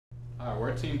Alright,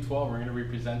 we're Team 12. We're going to be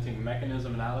presenting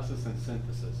mechanism analysis and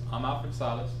synthesis. I'm Alfred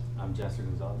Salas. I'm Janesler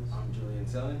Gonzalez. I'm Julian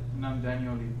Sellan. And I'm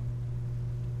Oliva.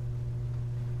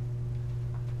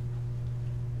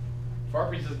 For our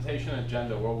presentation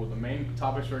agenda, well, the main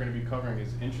topics we're going to be covering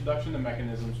is introduction to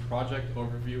mechanisms, project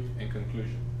overview, and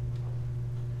conclusion.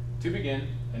 To begin,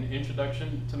 an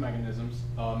introduction to mechanisms.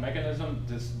 A mechanism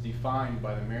defined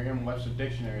by the Merriam-Webster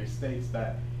Dictionary states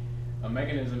that a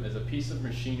mechanism is a piece of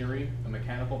machinery, a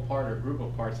mechanical part or group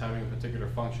of parts having a particular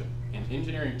function. In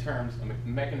engineering terms, a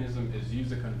mechanism is used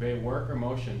to convey work or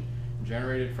motion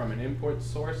generated from an input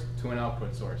source to an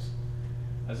output source.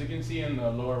 As you can see in the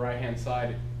lower right-hand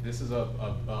side, this is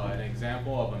an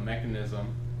example of a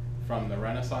mechanism from the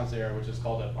Renaissance era, which is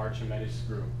called an Archimedes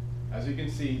screw. As you can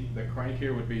see, the crank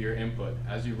here would be your input.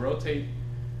 As you rotate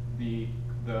the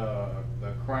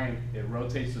crank, it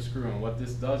rotates the screw, and what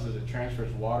this does is it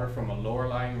transfers water from a lower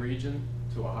lying region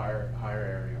to a higher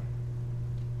area.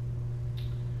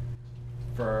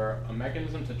 For a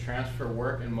mechanism to transfer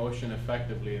work and motion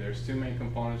effectively, there's two main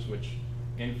components which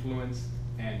influence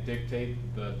and dictate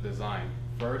the design.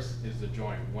 First is the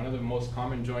joint. One of the most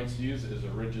common joints used is a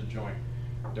rigid joint.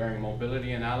 During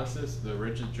mobility analysis, the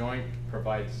rigid joint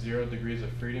provides 0 degrees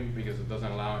of freedom because it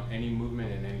doesn't allow any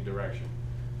movement in any direction.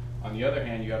 On the other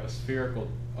hand, you have a spherical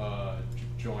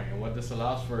joint, and what this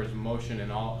allows for is motion in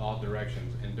all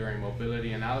directions. And during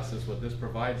mobility analysis, what this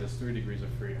provides is 3 degrees of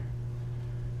freedom.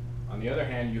 On the other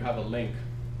hand, you have a link.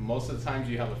 Most of the times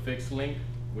you have a fixed link,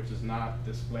 which is not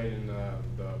displayed in the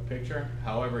picture.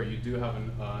 However, you do have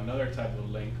another type of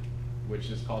link,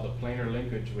 which is called a planar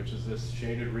linkage, which is this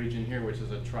shaded region here, which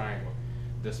is a triangle.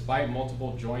 Despite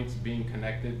multiple joints being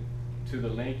connected to the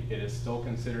link, it is still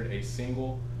considered a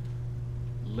single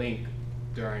link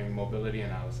during mobility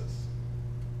analysis.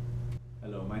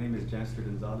 Hello, my name is Janesler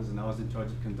Gonzalez, and I was in charge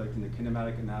of conducting the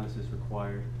kinematic analysis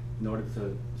required in order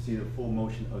to see the full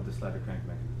motion of the slider crank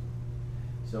mechanism.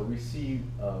 So we see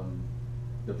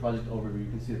the project overview. You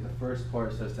can see that the first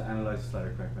part says to analyze the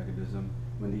slider crank mechanism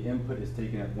when the input is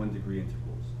taken at 1 degree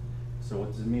intervals. So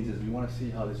what this means is we want to see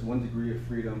how this 1 degree of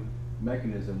freedom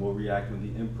mechanism will react when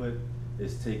the input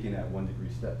is taken at 1 degree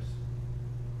steps.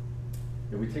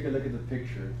 If we take a look at the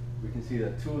picture, we can see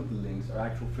that 2 of the links are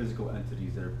actual physical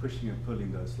entities that are pushing and pulling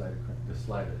the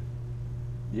slider.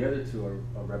 The other 2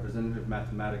 are representative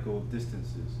mathematical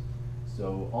distances.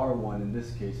 So R1 in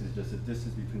this case is just a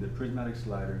distance between the prismatic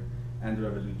slider and the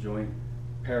revolute joint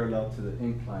parallel to the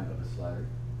incline of the slider.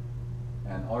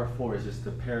 And R4 is just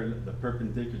the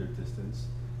perpendicular distance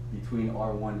between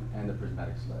R1 and the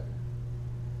prismatic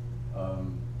slider.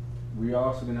 We are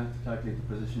also going to have to calculate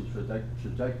the position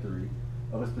trajectory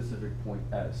of a specific point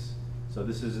S. So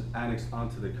this is annexed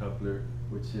onto the coupler,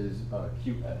 which is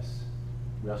QS.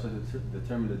 We also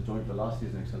determine the joint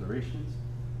velocities and accelerations,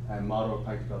 and model a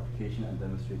practical application and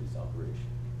demonstrate its operation.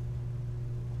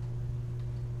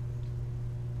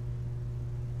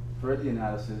 For the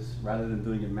analysis, rather than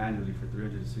doing it manually for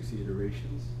 360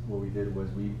 iterations, what we did was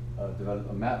we developed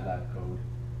a MATLAB code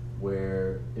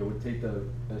where it would take the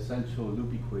essential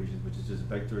loop equations, which is just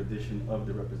vector addition of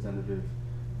the representative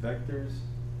vectors,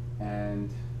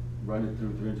 and run it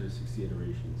through 360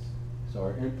 iterations. So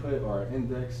our input or our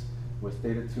index was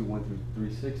theta 2 1 through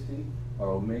 360.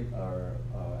 Our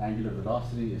angular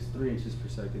velocity is 3 inches per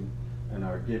second, and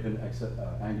our given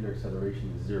angular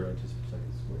acceleration is 0 inches per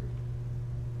second squared.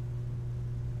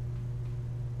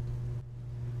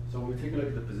 So when we take a look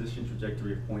at the position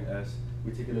trajectory of point S,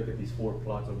 we take a look at these 4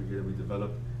 plots over here that we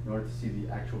developed in order to see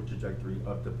the actual trajectory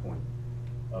of the point,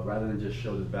 rather than just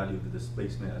show the value of the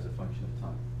displacement as a function of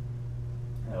time.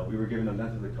 We were given the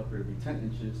length of the coupler to be 10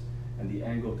 inches, and the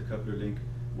angle of the coupler link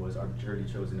was arbitrarily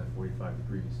chosen at 45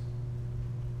 degrees.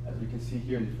 As we can see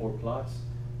here in the 4 plots,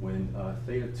 when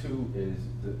theta 2 is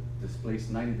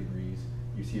displaced 90 degrees,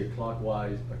 you see a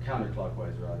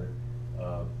counterclockwise rather,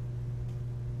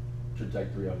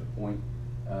 trajectory of the point.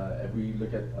 If we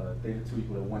look at theta 2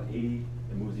 equal to 180,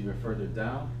 it moves even further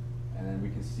down, and then we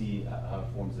can see how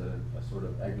it forms a sort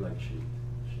of egg-like shape.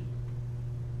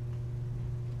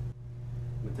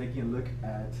 When taking a look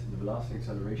at the velocity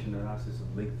acceleration analysis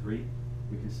of link 3,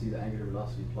 we can see the angular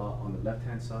velocity plot on the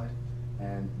left-hand side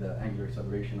and the angular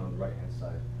acceleration on the right-hand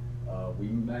side. We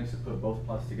managed to put both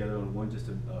plots together on one just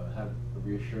to have a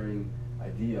reassuring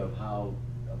idea of how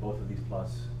both of these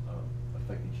plots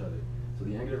affect each other. So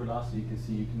the angular velocity, you can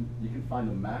see you can find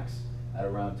the max at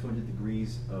around 200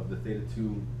 degrees of the theta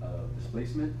 2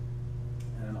 displacement,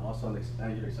 and also on the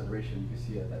angular acceleration, you can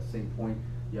see at that same point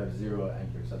you have 0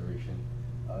 angular acceleration.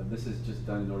 This is just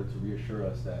done in order to reassure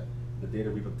us that the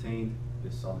data we've obtained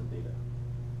is solid data.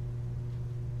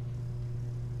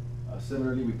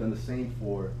 Similarly, we've done the same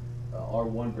for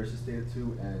R1 versus theta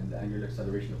 2 and the angular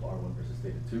acceleration of R1 versus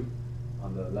theta 2.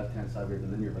 On the left-hand side, we have the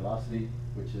linear velocity,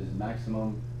 which is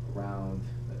maximum around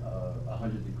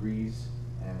 100 degrees,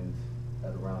 and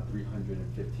at around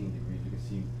 315 degrees, you can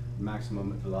see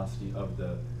maximum velocity of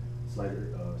the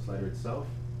slider itself.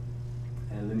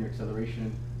 And linear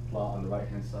acceleration plot on the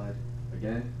right-hand side.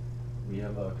 Again, we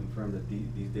have confirmed that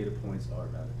these data points are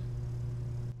valid.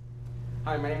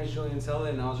 Hi, my name is Julian,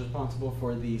 and I was responsible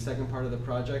for the second part of the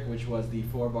project, which was the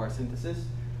 4-bar synthesis.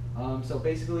 So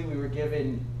basically, we were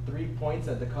given 3 points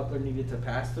that the coupler needed to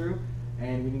pass through,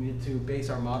 and we needed to base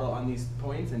our model on these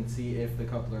points and see if the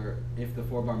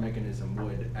 4-bar mechanism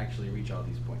would actually reach all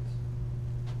these points.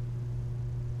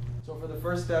 So for the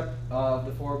first step of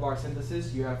the 4-bar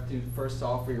synthesis, you have to first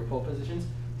solve for your pole positions.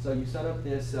 So you set up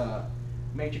this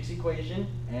matrix equation,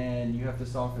 and you have to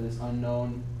solve for this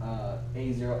unknown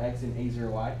A0x and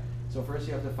A0y. So first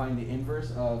you have to find the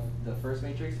inverse of the first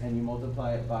matrix, and you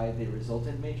multiply it by the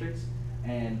resultant matrix,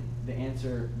 and the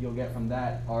answer you'll get from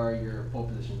that are your pole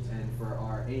positions. And for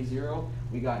our A0,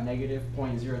 we got negative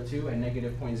 0.02 and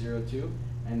negative 0.02.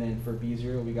 And then for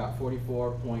B0, we got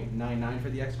 44.99 for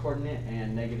the x coordinate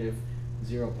and negative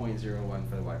 0.01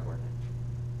 for the y coordinate.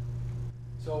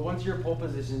 So once your pole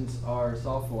positions are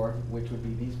solved for, which would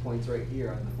be these points right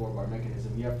here on the 4-bar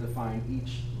mechanism, you have to find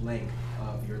each length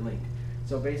of your link.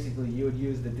 So basically, you would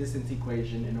use the distance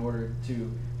equation in order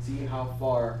to see how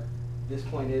far this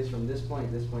point is from this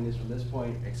point is from this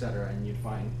point, etc., and you'd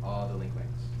find all the link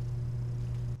lengths.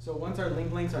 So once our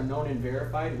link lengths are known and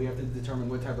verified, we have to determine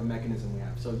what type of mechanism we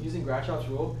have. So using Grashoff's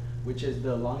rule, which is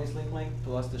the longest link length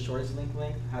plus the shortest link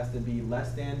length has to be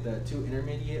less than the 2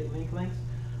 intermediate link lengths.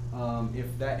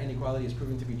 If that inequality is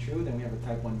proven to be true, then we have a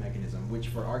type 1 mechanism, which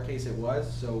for our case it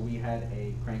was, so we had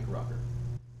a crank rocker.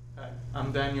 Hi,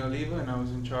 I'm Daniel Oliva, and I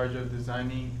was in charge of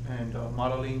designing and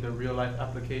modeling the real-life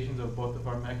applications of both of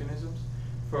our mechanisms.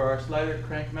 For our slider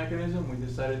crank mechanism, we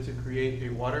decided to create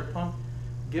a water pump.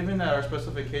 Given that our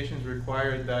specifications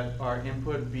required that our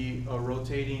input be a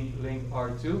rotating link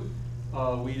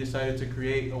R2, we decided to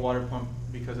create a water pump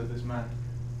because of this math.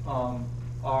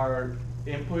 Our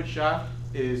input shaft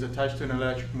is attached to an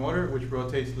electric motor which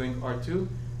rotates link R2.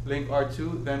 Link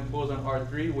R2 then pulls on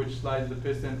R3, which slides the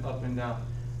piston up and down.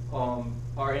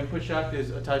 Our input shaft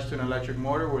is attached to an electric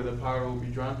motor where the power will be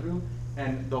drawn through,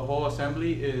 and the whole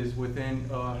assembly is within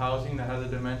a housing that has the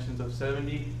dimensions of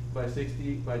 70 by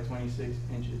 60 by 26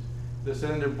 inches. The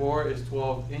cylinder bore is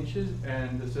 12 inches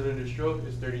and the cylinder stroke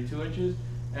is 32 inches.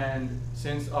 And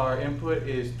since our input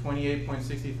is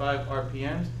 28.65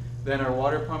 RPMs, then our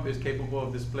water pump is capable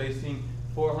of displacing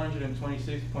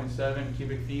 426.7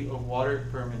 cubic feet of water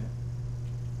per minute.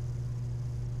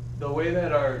 The way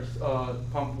that our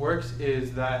pump works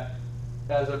is that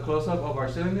as a close-up of our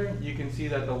cylinder, you can see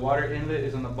that the water inlet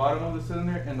is on the bottom of the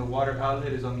cylinder and the water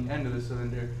outlet is on the end of the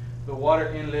cylinder. The water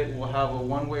inlet will have a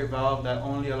one-way valve that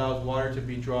only allows water to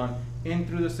be drawn in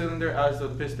through the cylinder as the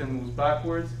piston moves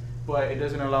backwards, but it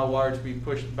doesn't allow water to be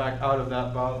pushed back out of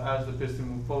that valve as the piston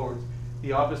moves forwards.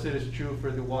 The opposite is true for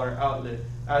the water outlet.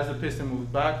 As the piston moves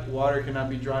back, water cannot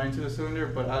be drawn into the cylinder,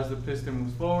 but as the piston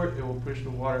moves forward, it will push the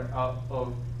water out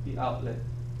of the outlet.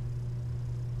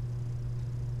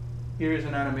 Here is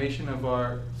an animation of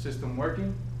our system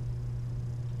working.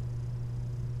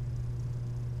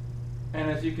 And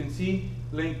as you can see,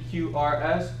 link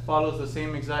QRS follows the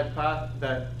same exact path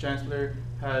that Janesler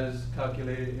has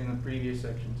calculated in the previous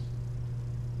sections.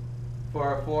 For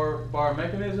our 4-bar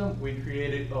mechanism, we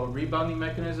created a rebounding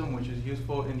mechanism, which is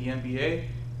useful in the NBA.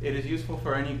 It is useful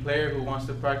for any player who wants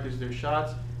to practice their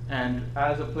shots, and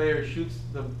as a player shoots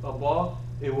a ball,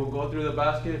 it will go through the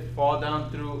basket, fall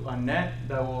down through a net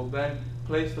that will then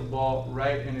place the ball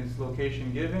right in its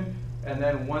location given, and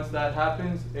then once that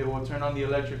happens, it will turn on the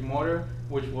electric motor,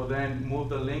 which will then move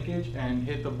the linkage and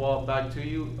hit the ball back to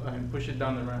you and push it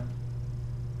down the ramp.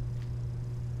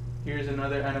 Here's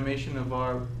another animation of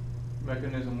our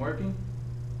mechanism working.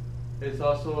 It's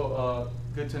also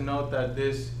good to note that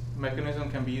this mechanism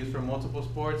can be used for multiple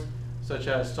sports, such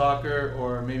as soccer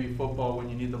or maybe football when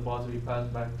you need the ball to be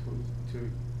passed back to you.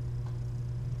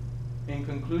 In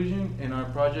conclusion, in our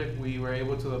project, we were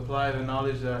able to apply the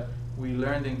knowledge that we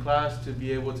learned in class to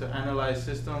be able to analyze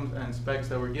systems and specs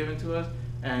that were given to us,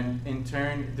 and in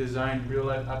turn design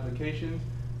real-life applications.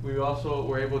 We also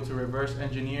were able to reverse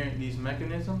engineer these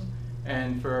mechanisms,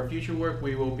 and for our future work,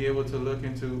 we will be able to look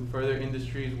into further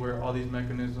industries where all these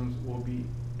mechanisms will be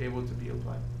able to be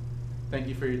applied. Thank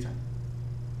you for your time.